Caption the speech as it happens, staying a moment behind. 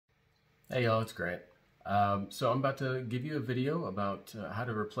Hey y'all, it's Grant. So I'm about to give you a video about how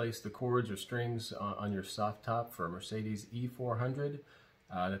to replace the cords or strings on your soft top for a Mercedes E400.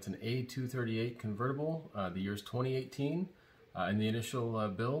 That's an A238 convertible. The year's 2018. In the initial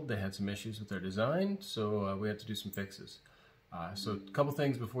build, they had some issues with their design, so we had to do some fixes. So a couple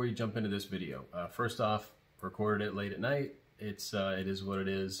things before you jump into this video. First off, recorded it late at night. It is what it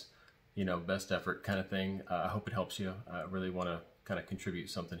is, you know, best effort kind of thing. I hope it helps you. I really want to kind of contribute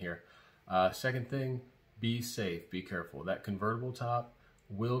something here. Second thing, be safe, be careful. That convertible top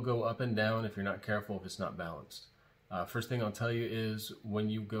will go up and down if you're not careful, if it's not balanced. First thing I'll tell you is when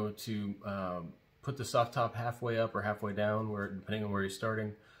you go to put the soft top halfway up or halfway down, depending on where you're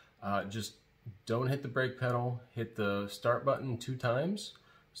starting, just don't hit the brake pedal, hit the start button 2 times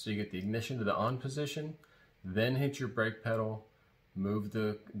so you get the ignition to the on position, then hit your brake pedal, move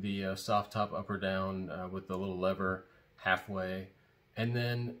the soft top up or down with the little lever halfway, and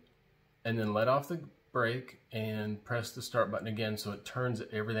then let off the brake and press the start button again so it turns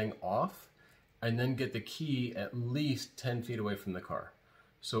everything off, and then get the key at least 10 feet away from the car.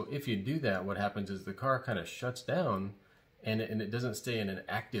 So if you do that, what happens is the car kind of shuts down and it doesn't stay in an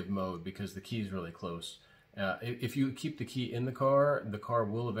active mode because the key is really close. If you keep the key in the car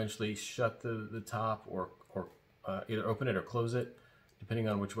will eventually shut the top or either open it or close it, depending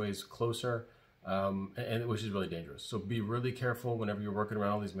on which way is closer. Which is really dangerous. So be really careful whenever you're working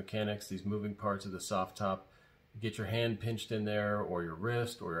around all these mechanics, these moving parts of the soft top. Get your hand pinched in there, or your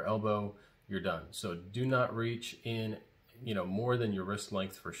wrist, or your elbow, you're done. So do not reach in, you know, more than your wrist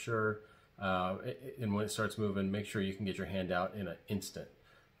length for sure. And when it starts moving, make sure you can get your hand out in an instant.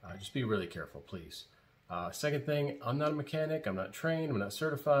 Just be really careful, please. Second thing, I'm not a mechanic, I'm not trained, I'm not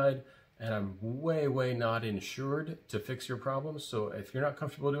certified, and I'm way not insured to fix your problems. So if you're not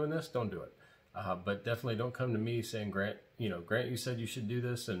comfortable doing this, don't do it. But definitely don't come to me saying, Grant, you said you should do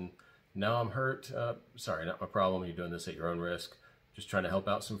this and now I'm hurt. Sorry, not my problem. You're doing this at your own risk. Just trying to help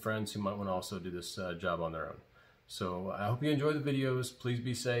out some friends who might want to also do this job on their own. So I hope you enjoy the videos. Please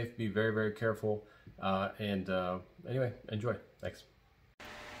be safe. Be very careful. Anyway, enjoy. Thanks.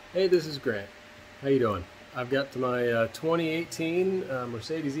 Hey, this is Grant. How you doing? I've got my 2018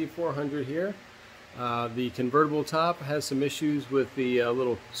 Mercedes E400 here. The convertible top has some issues with the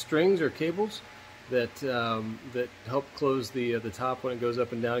little strings or cables that help close the top when it goes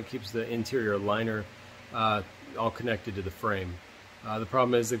up and down. It keeps the interior liner all connected to the frame. The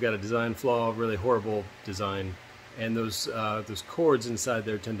problem is they've got a design flaw, really horrible design, and those cords inside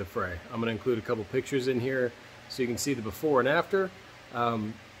there tend to fray. I'm going to include a couple pictures in here so you can see the before and after.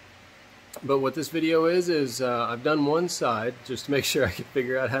 But what this video is I've done one side just to make sure I can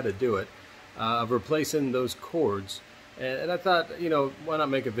figure out how to do it. Of replacing those cords, and I thought, why not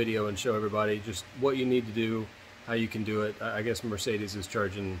make a video and show everybody just what you need to do, how you can do it. I guess Mercedes is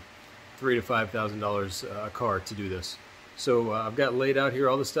charging $3,000 to $5,000 a car to do this. So I've got laid out here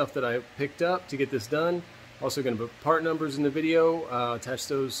all the stuff that I picked up to get this done. Also going to put part numbers in the video, attach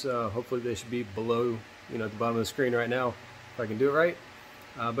those. Hopefully they should be below, at the bottom of the screen right now, if I can do it right.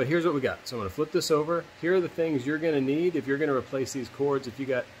 But here's what we got. So I'm going to flip this over. Here are the things you're going to need if you're going to replace these cords. If you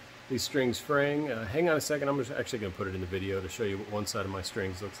got these strings fraying, hang on a second, I'm actually going to put it in the video to show you what one side of my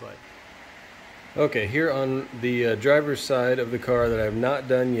strings looks like. Okay, here on the driver's side of the car that I have not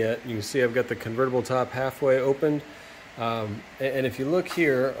done yet, you can see I've got the convertible top halfway opened, and if you look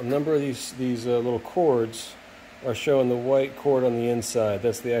here, a number of these little cords are showing the white cord on the inside.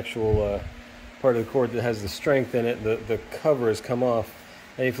 That's the actual part of the cord that has the strength in it. The cover has come off,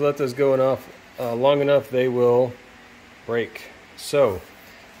 and if you let those go off long enough, they will break. So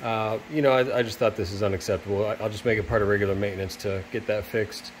I just thought this is unacceptable. I'll just make it part of regular maintenance to get that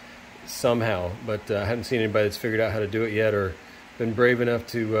fixed somehow. But I haven't seen anybody that's figured out how to do it yet or been brave enough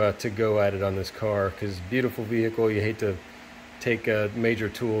to go at it on this car, because beautiful vehicle. You hate to take major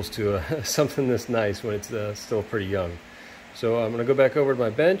tools to something this nice when it's still pretty young. So I'm going to go back over to my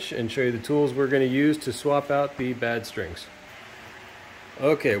bench and show you the tools we're going to use to swap out the bad strings.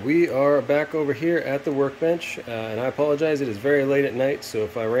 Okay, we are back over here at the workbench, and I apologize, it is very late at night, so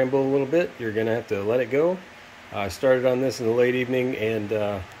if I ramble a little bit, you're going to have to let it go. I started on this in the late evening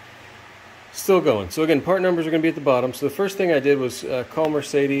and still going. So again, part numbers are going to be at the bottom. So the first thing I did was call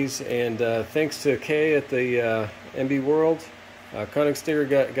Mercedes, and thanks to Kay at the MB World,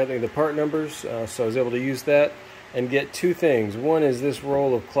 Koenigsegger got me the part numbers, so I was able to use that and get 2 things. One is this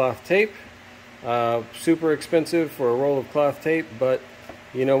roll of cloth tape. Super expensive for a roll of cloth tape, but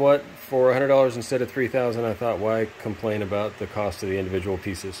you know what? For $100 instead of $3,000, I thought, why complain about the cost of the individual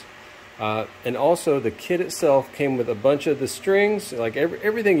pieces? And also, the kit itself came with a bunch of the strings, like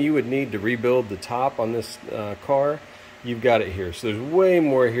everything you would need to rebuild the top on this car you've got it here. So there's way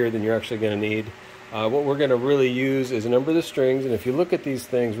more here than you're actually going to need. What we're going to really use is a number of the strings, and if you look at these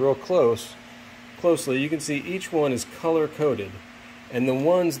things real closely, you can see each one is color coded. And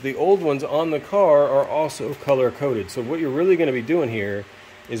the old ones on the car are also color coded. So what you're really going to be doing here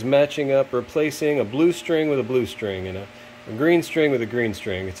is matching up, replacing a blue string with a blue string and a green string with a green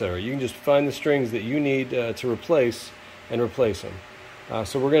string, etc. You can just find the strings that you need to replace and replace them.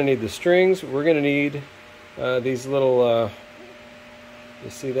 So we're going to need the strings. We're going to need these little, you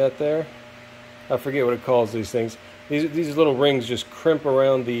see that there? I forget what it calls these things. These little rings just crimp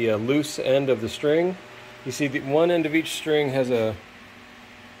around the loose end of the string. You see one end of each string has a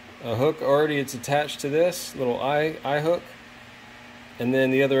hook already. It's attached to this little eye hook, and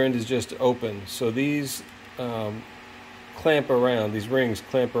then the other end is just open. So these clamp around, these rings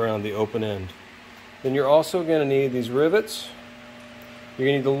clamp around the open end. Then you're also going to need these rivets. You're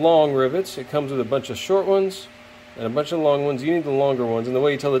going to need the long rivets. It comes with a bunch of short ones and a bunch of long ones. You need the longer ones, and the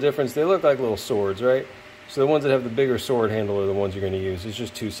way you tell the difference, they look like little swords, right? So the ones that have the bigger sword handle are the ones you're going to use. It's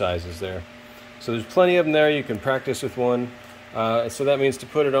just two sizes there. So there's plenty of them there. You can practice with one. So that means to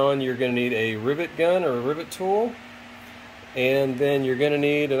put it on, you're going to need a rivet gun or a rivet tool. And then you're going to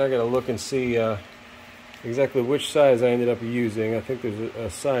need, and I got to look and see exactly which size I ended up using. I think there's a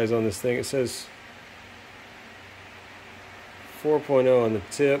size on this thing. It says 4.0 on the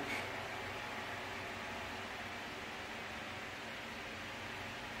tip.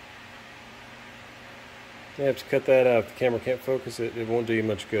 You have to cut that out. If the camera can't focus it, it won't do you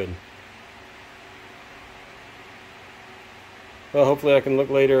much good. Well, hopefully I can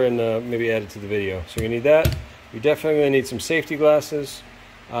look later and maybe add it to the video. So you need that. You definitely need some safety glasses.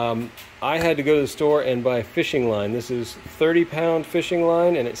 I had to go to the store and buy fishing line. This is 30-pound fishing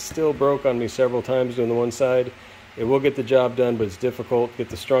line, and it still broke on me several times doing the one side. It will get the job done, but it's difficult. Get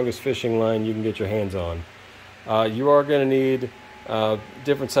the strongest fishing line you can get your hands on. You are going to need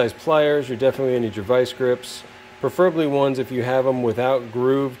different size pliers. You're definitely going to need your vice grips, preferably ones if you have them without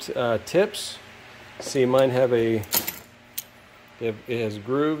grooved tips. See, mine have it has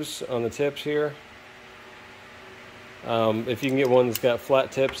grooves on the tips here. If you can get one that's got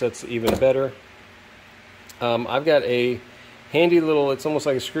flat tips, that's even better. I've got a handy little, it's almost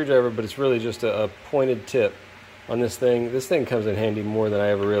like a screwdriver, but it's really just a pointed tip on this thing. This thing comes in handy more than I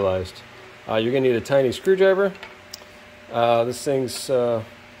ever realized. You're going to need a tiny screwdriver. This thing's about,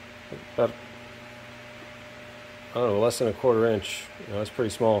 I don't know, less than a 1/4 inch. You know, it's pretty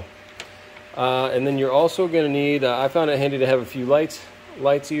small. And then you're also going to need, I found it handy to have a few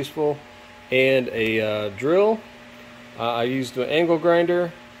lights useful, and a drill. I used an angle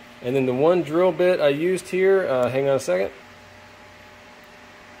grinder, and then the one drill bit I used here, hang on a second.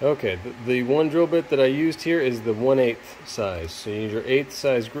 Okay, the one drill bit that I used here is the 1/8 size. So you need your 1/8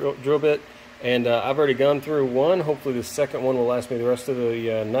 size drill bit, and I've already gone through one. Hopefully the second one will last me the rest of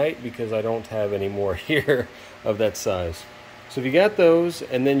the night, because I don't have any more here of that size. So if you got those,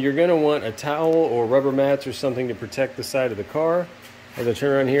 and then you're going to want a towel or rubber mats or something to protect the side of the car. As I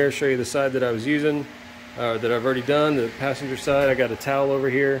turn around here, show you the side that I was using, that I've already done, the passenger side. I got a towel over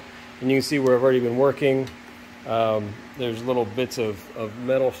here, and you can see where I've already been working. There's little bits of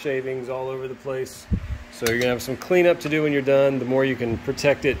metal shavings all over the place. So you're going to have some cleanup to do when you're done. The more you can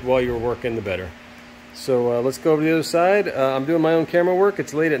protect it while you're working, the better. So let's go over to the other side. I'm doing my own camera work.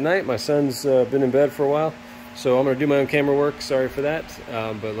 It's late at night. My son's been in bed for a while. So I'm going to do my own camera work. Sorry for that,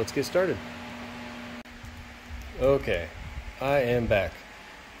 but let's get started. Okay, I am back.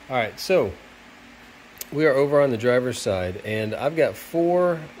 Alright, so we are over on the driver's side, and I've got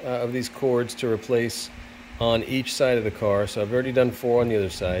 4 of these cords to replace on each side of the car. So I've already done 4 on the other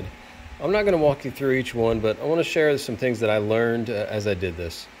side. I'm not going to walk you through each one, but I want to share some things that I learned as I did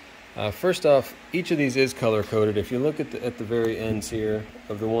this. First off, each of these is color coded. If you look at the very ends here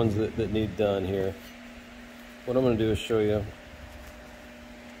of the ones that need done here, what I'm going to do is show you.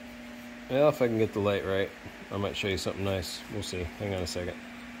 Well, if I can get the light right, I might show you something nice. We'll see. Hang on a second.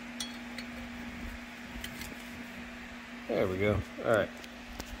 There we go. Alright.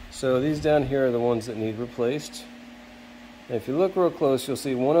 So these down here are the ones that need replaced. And if you look real close, you'll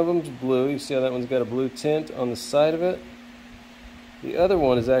see one of them's blue. You see how that one's got a blue tint on the side of it? The other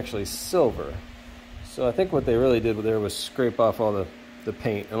one is actually silver. So I think what they really did there was scrape off all the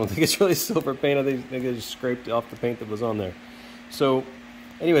paint. I don't think it's really silver paint. I think they just scraped off the paint that was on there. So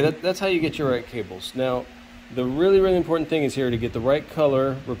anyway, that's how you get your right cables. Now, the really, really important thing is here to get the right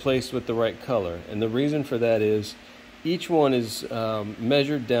color replaced with the right color. And the reason for that is each one is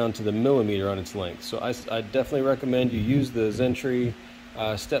measured down to the millimeter on its length. So I definitely recommend you use the Zentry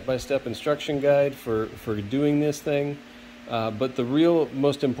step-by-step instruction guide for doing this thing. But the real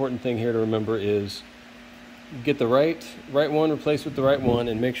most important thing here to remember is get the right one replaced with the right one,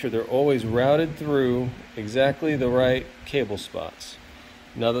 and make sure they're always routed through exactly the right cable spots.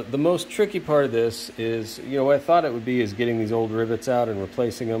 Now the most tricky part of this is, you know, what I thought it would be is getting these old rivets out and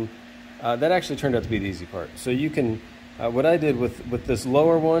replacing them. That actually turned out to be the easy part. So you can, what I did with this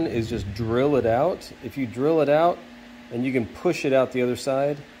lower one is just drill it out. If you drill it out, and you can push it out the other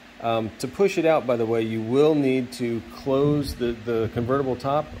side. To push it out, by the way, you will need to close the convertible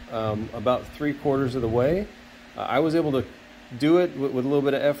top about 3/4 of the way. I was able to do it with a little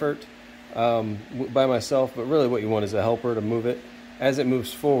bit of effort by myself, but really what you want is a helper to move it. As it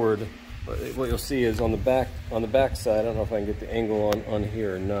moves forward, what you'll see is on the back side, I don't know if I can get the angle on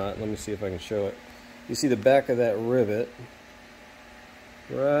here or not. Let me see if I can show it. You see the back of that rivet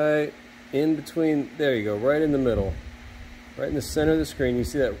right in between, there you go, right in the middle. Right in the center of the screen, you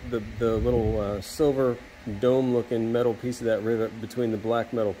see that the little silver dome looking metal piece of that rivet between the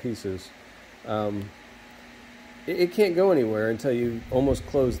black metal pieces. It can't go anywhere until you almost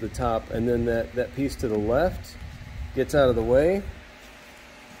close the top, and then that piece to the left gets out of the way.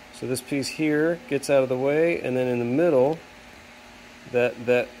 So this piece here gets out of the way, and then in the middle,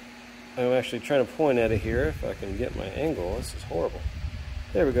 that I'm actually trying to point at it here, if I can get my angle. This is horrible.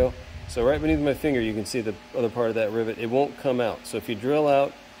 There we go. So right beneath my finger, you can see the other part of that rivet. It won't come out. So if you drill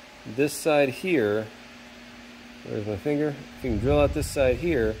out this side here, where's my finger? If you can drill out this side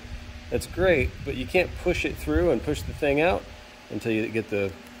here, that's great, but you can't push it through and push the thing out until you get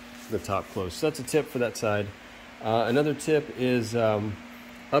the top closed. So that's a tip for that side. Another tip is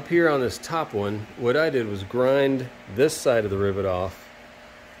up here on this top one, what I did was grind this side of the rivet off.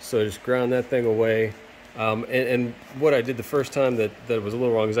 So just ground that thing away. And what I did the first time that was a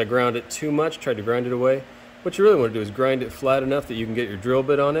little wrong is I ground it too much, tried to grind it away. What you really want to do is grind it flat enough that you can get your drill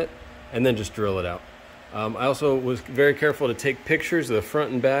bit on it, and then just drill it out. I also was very careful to take pictures of the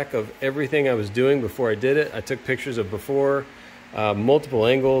front and back of everything I was doing before I did it. I took pictures of before, multiple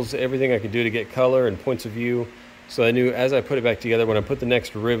angles, everything I could do to get color and points of view. So I knew as I put it back together, when I put the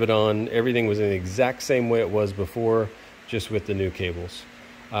next rivet on, everything was in the exact same way it was before, just with the new cables.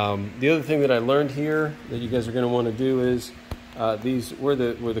 The other thing that I learned here that you guys are going to want to do is these where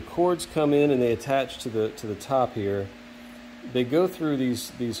the cords come in and they attach to the top here. They go through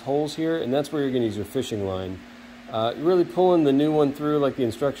these holes here, and that's where you're going to use your fishing line. You're really pulling the new one through, like the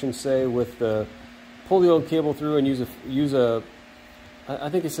instructions say. Pull the old cable through and use a. I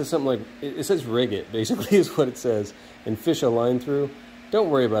think it says something like it says rig it, basically is what it says, and fish a line through. Don't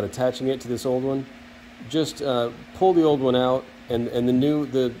worry about attaching it to this old one. Just pull the old one out. And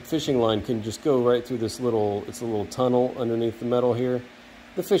the fishing line can just go right through it's a little tunnel underneath the metal here.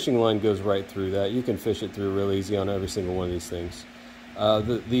 The fishing line goes right through that. You can fish it through real easy on every single one of these things.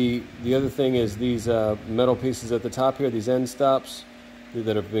 The other thing is these metal pieces at the top here, these end stops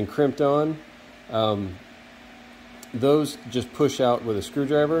that have been crimped on, those just push out with a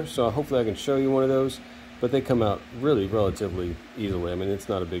screwdriver. So hopefully I can show you one of those, but they come out really relatively easily. I mean, it's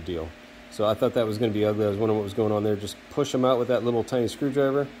not a big deal. So I thought that was going to be ugly. I was wondering what was going on there. Just push them out with that little tiny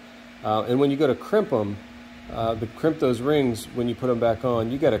screwdriver. And when you go to crimp them, crimp those rings, when you put them back on,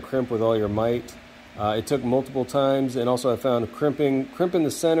 you got to crimp with all your might. It took multiple times, and also I found crimping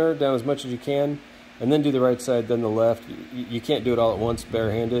the center down as much as you can, and then do the right side, then the left. You can't do it all at once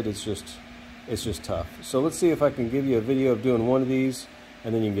barehanded. It's just tough. So let's see if I can give you a video of doing one of these,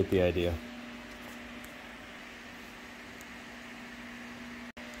 and then you can get the idea.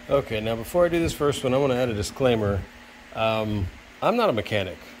 Okay, now before I do this first one, I want to add a disclaimer. I'm not a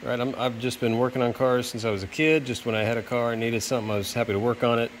mechanic, right? I've just been working on cars since I was a kid. Just when I had a car and needed something, I was happy to work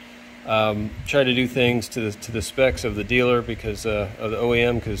on it. Try to do things to the specs of the dealer because of the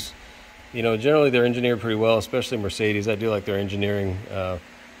OEM, because you know generally they're engineered pretty well, especially Mercedes. I do like their engineering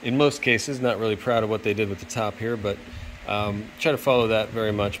in most cases. Not really proud of what they did with the top here, but try to follow that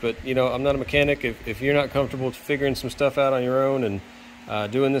very much. But you know, I'm not a mechanic. If you're not comfortable figuring some stuff out on your own and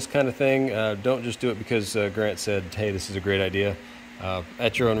doing this kind of thing, don't just do it because Grant said, hey, this is a great idea.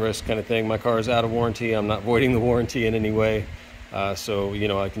 At your own risk kind of thing. My car is out of warranty. I'm not voiding the warranty in any way. So, you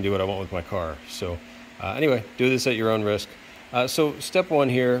know, I can do what I want with my car. So, anyway, do this at your own risk. So, step one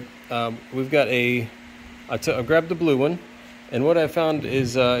here, we've got I grabbed the blue one. And what I found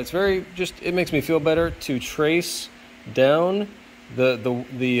is it makes me feel better to trace down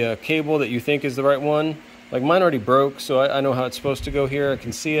the cable that you think is the right one. Like mine already broke, so I know how it's supposed to go here. I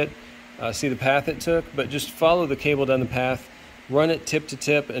can see it, see the path it took, but just follow the cable down the path, run it tip to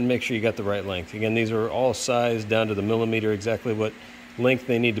tip, and make sure you got the right length. Again, these are all sized down to the millimeter, exactly what length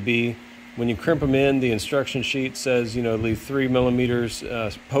they need to be. When you crimp them in, the instruction sheet says, you know, leave 3 millimeters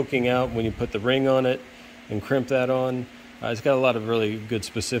poking out when you put the ring on it and crimp that on. It's got a lot of really good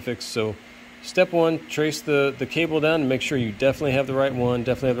specifics, so Step one, trace the cable down and make sure you definitely have the right one,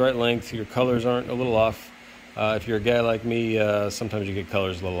 definitely have the right length, your colors aren't a little off. If you're a guy like me, sometimes you get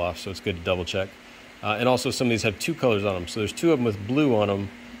colors a little off, so it's good to double check. And also some of these have two colors on them, so there's two of them with blue on them.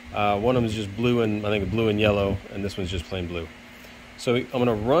 One of them is just blue and I think blue and yellow, and this one's just plain blue. So I'm going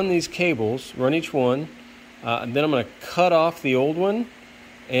to run these cables, run each one, and then I'm going to cut off the old one,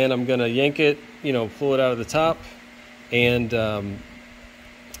 and I'm going to yank it, pull it out of the top, and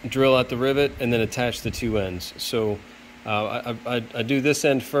drill out the rivet, and then attach the two ends. So I do this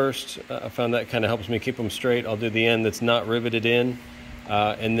end first. I found that kind of helps me keep them straight. I'll do the end that's not riveted in,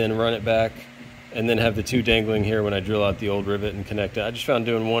 and then run it back, and then have the two dangling here when I drill out the old rivet and connect it. I just found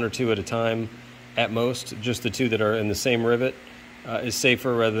doing one or two at a time at most, just the two that are in the same rivet, is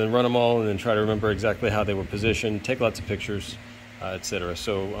safer rather than run them all and then try to remember exactly how they were positioned, take lots of pictures, etc.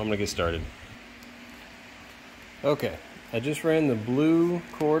 So I'm going to get started. Okay, I just ran the blue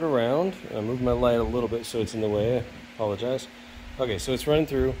cord around. I moved my light a little bit so it's in the way. I apologize. Okay, so it's running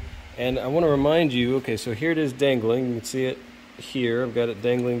through, and I want to remind you, okay, so here it is dangling. You can see it here. I've got it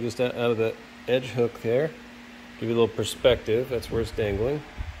dangling just out of the edge hook there. Give you a little perspective. That's where it's dangling.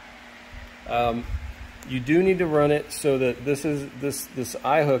 You do need to run it so that this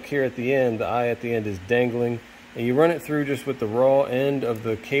eye hook here at the end, the eye at the end is dangling, and you run it through just with the raw end of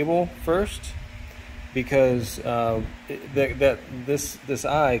the cable first, because this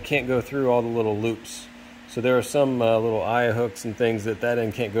eye can't go through all the little loops. So there are some little eye hooks and things that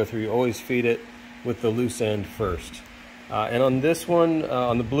end can't go through. You always feed it with the loose end first. And on this one,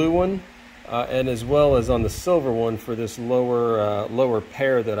 on the blue one, and as well as on the silver one for this lower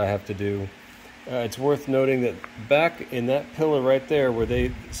pair that I have to do, it's worth noting that back in that pillar right there where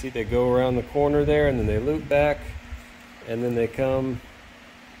they go around the corner there and then they loop back and then they come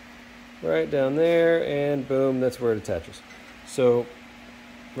right down there and boom, that's where it attaches. So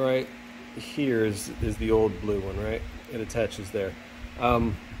right here is the old blue one, right? It attaches there.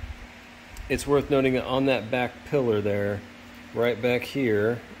 It's worth noting that on that back pillar there, right back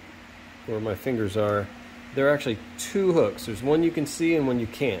here where my fingers are, there are actually two hooks. There's one you can see and one you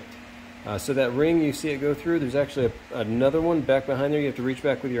can't. So that ring you see it go through, there's actually another one back behind there. You have to reach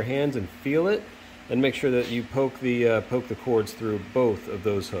back with your hands and feel it and make sure that you poke the cords through both of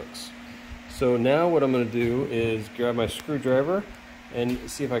those hooks. So now what I'm going to do is grab my screwdriver and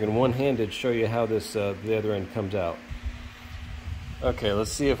see if I can one-handed show you how this the other end comes out. Okay,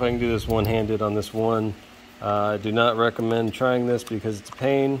 let's see if I can do this one-handed on this one. I do not recommend trying this because it's a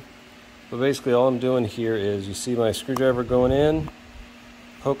pain. But basically all I'm doing here is, you see my screwdriver going in,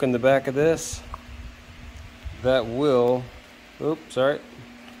 poking the back of this. That will, oops, sorry.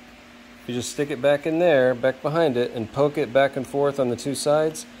 If you just stick it back in there, back behind it, and poke it back and forth on the two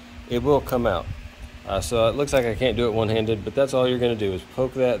sides, it will come out. So it looks like I can't do it one-handed, but that's all you're going to do is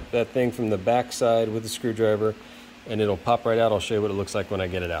poke that thing from the back side with the screwdriver, and it'll pop right out. I'll show you what it looks like when I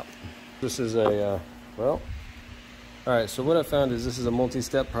get it out. This is alright, so what I found is this is a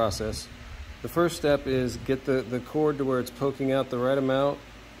multi-step process. The first step is get the cord to where it's poking out the right amount,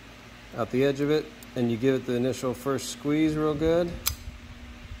 out the edge of it, and you give it the initial first squeeze real good.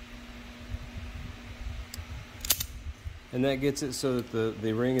 And that gets it so that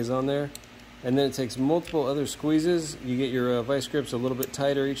the ring is on there. And then it takes multiple other squeezes. You get your vice grips a little bit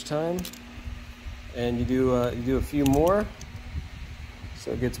tighter each time. And you do a few more.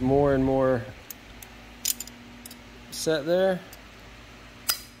 So it gets more and more set there.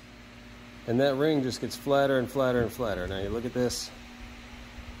 And that ring just gets flatter and flatter and flatter. Now you look at this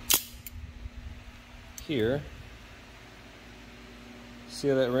here. See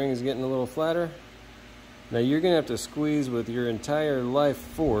how that ring is getting a little flatter? Now you're going to have to squeeze with your entire life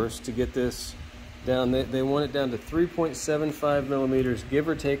force to get this down. They want it down to 3.75 millimeters, give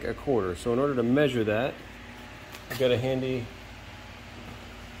or take a quarter. So in order to measure that, I've got a handy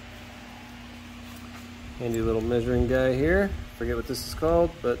little measuring guy here. Forget what this is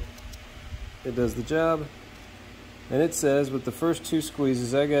called, but it does the job. And it says with the first two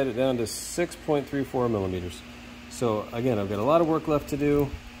squeezes, I got it down to 6.34 millimeters. So again, I've got a lot of work left to do.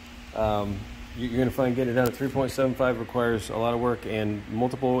 You're going to find getting it down to 3.75 requires a lot of work and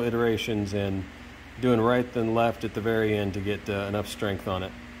multiple iterations and doing right then left at the very end to get enough strength on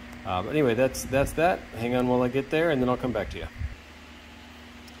it. But anyway, that's that. Hang on while I get there and then I'll come back to you.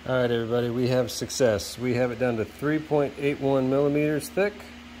 Alright everybody, we have success. We have it down to 3.81 millimeters thick.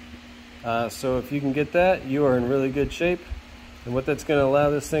 So if you can get that, you are in really good shape. And what that's going to allow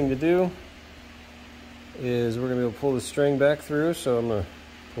this thing to do is we're going to be able to pull the string back through. So I'm going to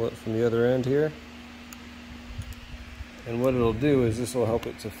pull it from the other end here. And what it'll do is this will help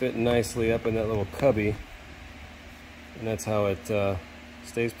it to fit nicely up in that little cubby. And that's how it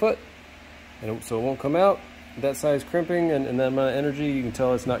stays put. and so it won't come out. That size crimping and that amount of energy, you can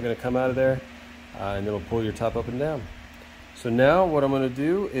tell it's not going to come out of there, and it'll pull your top up and down. So now what I'm going to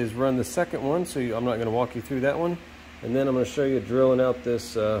do is run the second one, so I'm not going to walk you through that one, and then I'm going to show you drilling out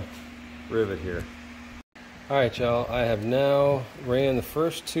this rivet here. Alright y'all, I have now ran the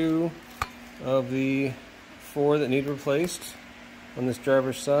first two of the 4 that need replaced on this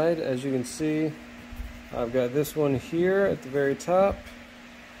driver's side. As you can see, I've got this one here at the very top,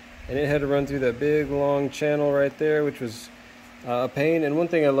 and it had to run through that big long channel right there, which was a pain. And one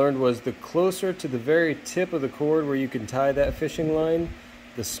thing I learned was the closer to the very tip of the cord where you can tie that fishing line,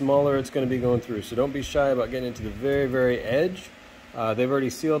 the smaller it's going to be going through. So don't be shy about getting into the very, very edge. They've already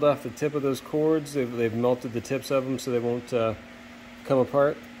sealed off the tip of those cords. They've melted the tips of them so they won't come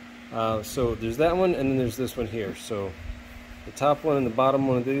apart. So there's that one, and then there's this one here. So the top one and the bottom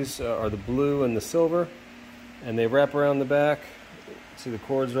one of these are the blue and the silver, and they wrap around the back. See, the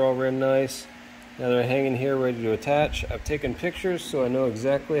cords are all real nice. Now they're hanging here ready to attach. I've taken pictures so I know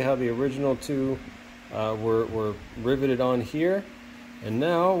exactly how the original two were riveted on here. And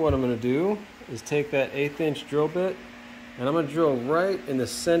now what I'm going to do is take that 1/8 inch drill bit, and I'm going to drill right in the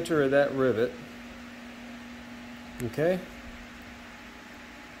center of that rivet. Okay?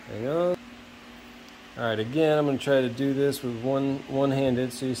 Hang on. Alright, again, I'm going to try to do this with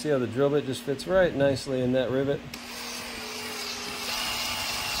one-handed. So you see how the drill bit just fits right nicely in that rivet.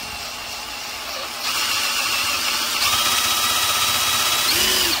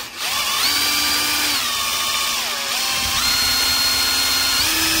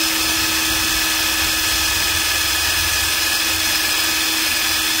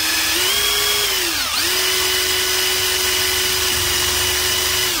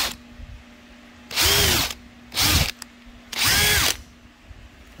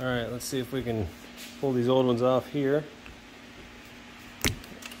 Alright, let's see if we can pull these old ones off here.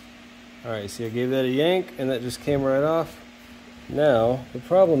 Alright, see, I gave that a yank and that just came right off. Now, the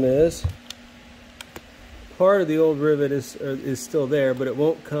problem is, part of the old rivet is still there, but it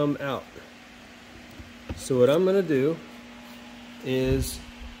won't come out. So what I'm going to do is,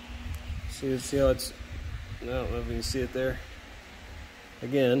 see how it's, I don't know if you can see it there.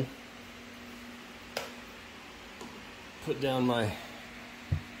 Again, put down my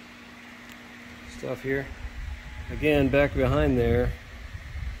stuff here. Again, back behind there,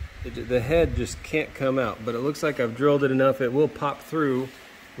 the head just can't come out, but it looks like I've drilled it enough it will pop through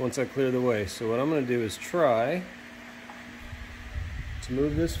once I clear the way. So what I'm going to do is try to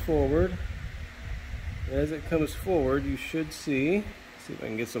move this forward. As it comes forward, you should see if I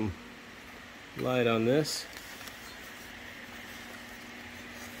can get some light on this.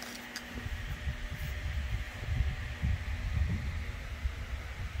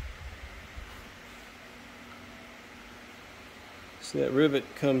 So that rivet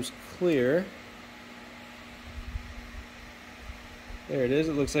comes clear. There it is.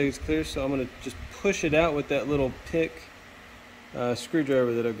 It looks like it's clear, so I'm going to just push it out with that little pick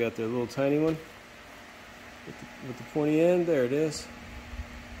screwdriver that I've got there, a little tiny one with the pointy end. There it is.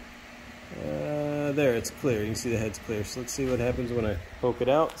 There, it's clear. You can see the head's clear. So let's see what happens when I poke it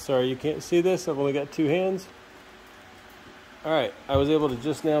out. Sorry you can't see this. I've only got 2 hands. Alright, I was able to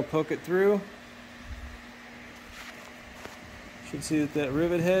just now poke it through. Should see that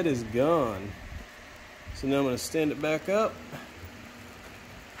rivet head is gone. So now I'm going to stand it back up,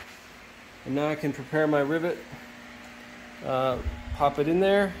 and now I can prepare my rivet, pop it in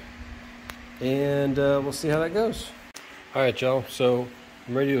there, and we'll see how that goes. Alright y'all, so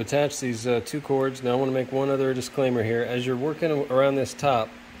I'm ready to attach these 2 cords. Now I want to make one other disclaimer here. As you're working around this top,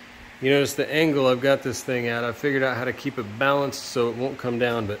 you notice the angle I've got this thing at. I've figured out how to keep it balanced so it won't come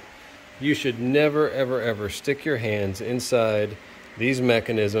down, but you should never, ever, ever stick your hands inside these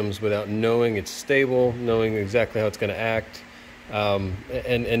mechanisms without knowing it's stable, knowing exactly how it's going to act,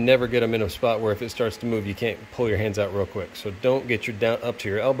 and never get them in a spot where if it starts to move, you can't pull your hands out real quick. So don't get your down up to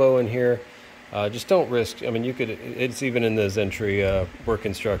your elbow in here. Just don't risk. I mean, you could. It's even in the Zentry work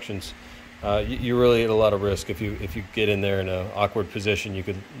instructions. You're really at a lot of risk if you get in there in an awkward position. You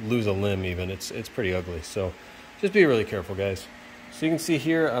could lose a limb even. It's pretty ugly. So just be really careful, guys. So you can see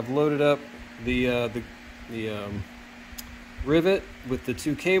here I've loaded up the rivet with the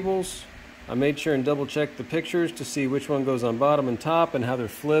 2 cables. I made sure and double check the pictures to see which one goes on bottom and top and how they're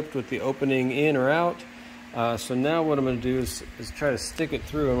flipped with the opening in or out. So now what I'm going to do is try to stick it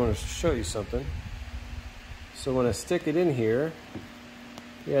through. I'm going to show you something. So when I stick it in here,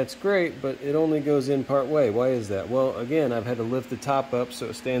 yeah, it's great, but it only goes in part way. Why is that? Well, again, I've had to lift the top up so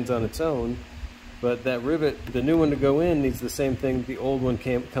it stands on its own, but that rivet, the new one to go in, needs the same thing the old one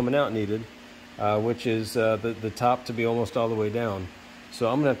coming out needed, which is the top to be almost all the way down. So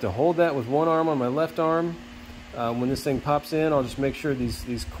I'm gonna have to hold that with one arm on my left arm. When this thing pops in, I'll just make sure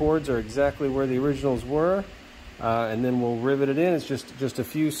these cords are exactly where the originals were, and then we'll rivet it in. It's just a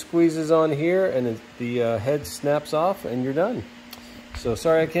few squeezes on here, and then the head snaps off, and you're done. So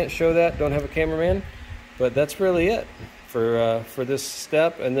sorry I can't show that, don't have a cameraman, but that's really it for this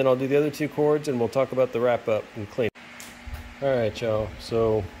step, and then I'll do the other two cords, and we'll talk about the wrap up and clean. All right, y'all,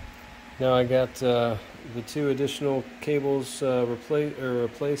 so now I got the two additional cables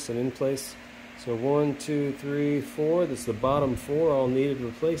replaced and in place. So 1, 2, 3, 4, that's the bottom 4 all needed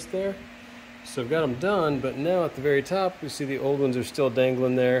replaced there. So I've got them done, but now at the very top, you see the old ones are still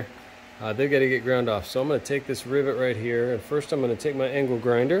dangling there. They've got to get ground off. So I'm going to take this rivet right here, and first I'm going to take my angle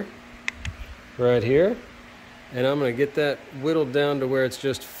grinder right here, and I'm going to get that whittled down to where it's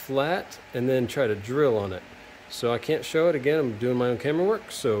just flat, and then try to drill on it. So I can't show it again, I'm doing my own camera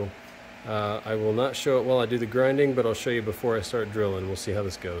work, so I will not show it while I do the grinding, but I'll show you before I start drilling. We'll see how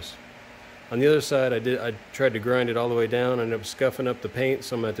this goes. On the other side, I tried to grind it all the way down, and ended up scuffing up the paint,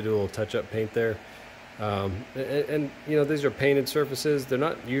 so I'm going to have to do a little touch-up paint there. And you know, these are painted surfaces. They're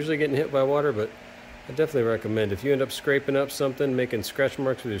not usually getting hit by water, but I definitely recommend if you end up scraping up something, making scratch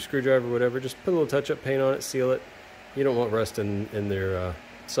marks with your screwdriver or whatever, just put a little touch-up paint on it, seal it. You don't want rust in their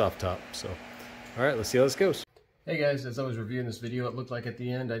soft top. So, all right, let's see how this goes. Hey guys, as I was reviewing this video, it looked like at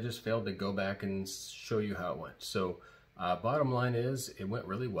the end I just failed to go back and show you how it went. So, bottom line is, it went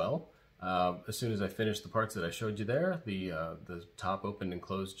really well. As soon as I finished the parts that I showed you there, the top opened and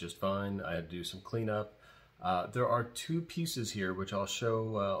closed just fine. I had to do some cleanup. There are two pieces here, which I'll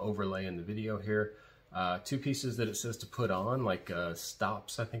show overlay in the video here. Two pieces that it says to put on, like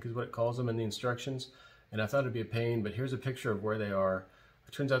stops, I think is what it calls them in the instructions. And I thought it'd be a pain, but here's a picture of where they are.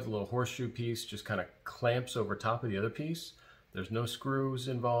 It turns out the little horseshoe piece just kind of clamps over top of the other piece. There's no screws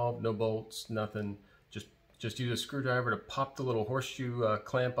involved, no bolts, nothing. Just use a screwdriver to pop the little horseshoe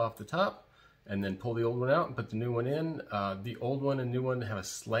clamp off the top, and then pull the old one out and put the new one in. The old one and new one have a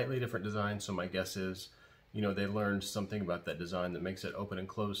slightly different design, so my guess is, you know, they learned something about that design that makes it open and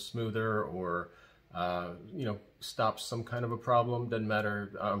close smoother, or you know, stops some kind of a problem. Doesn't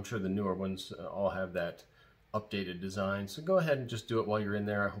matter. I'm sure the newer ones all have that updated design. So go ahead and just do it while you're in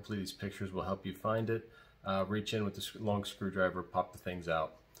there. Hopefully these pictures will help you find it. Reach in with the long screwdriver, pop the things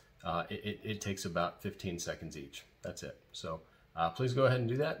out. It takes about 15 seconds each. That's it. So please go ahead and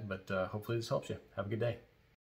do that, but hopefully this helps you. Have a good day.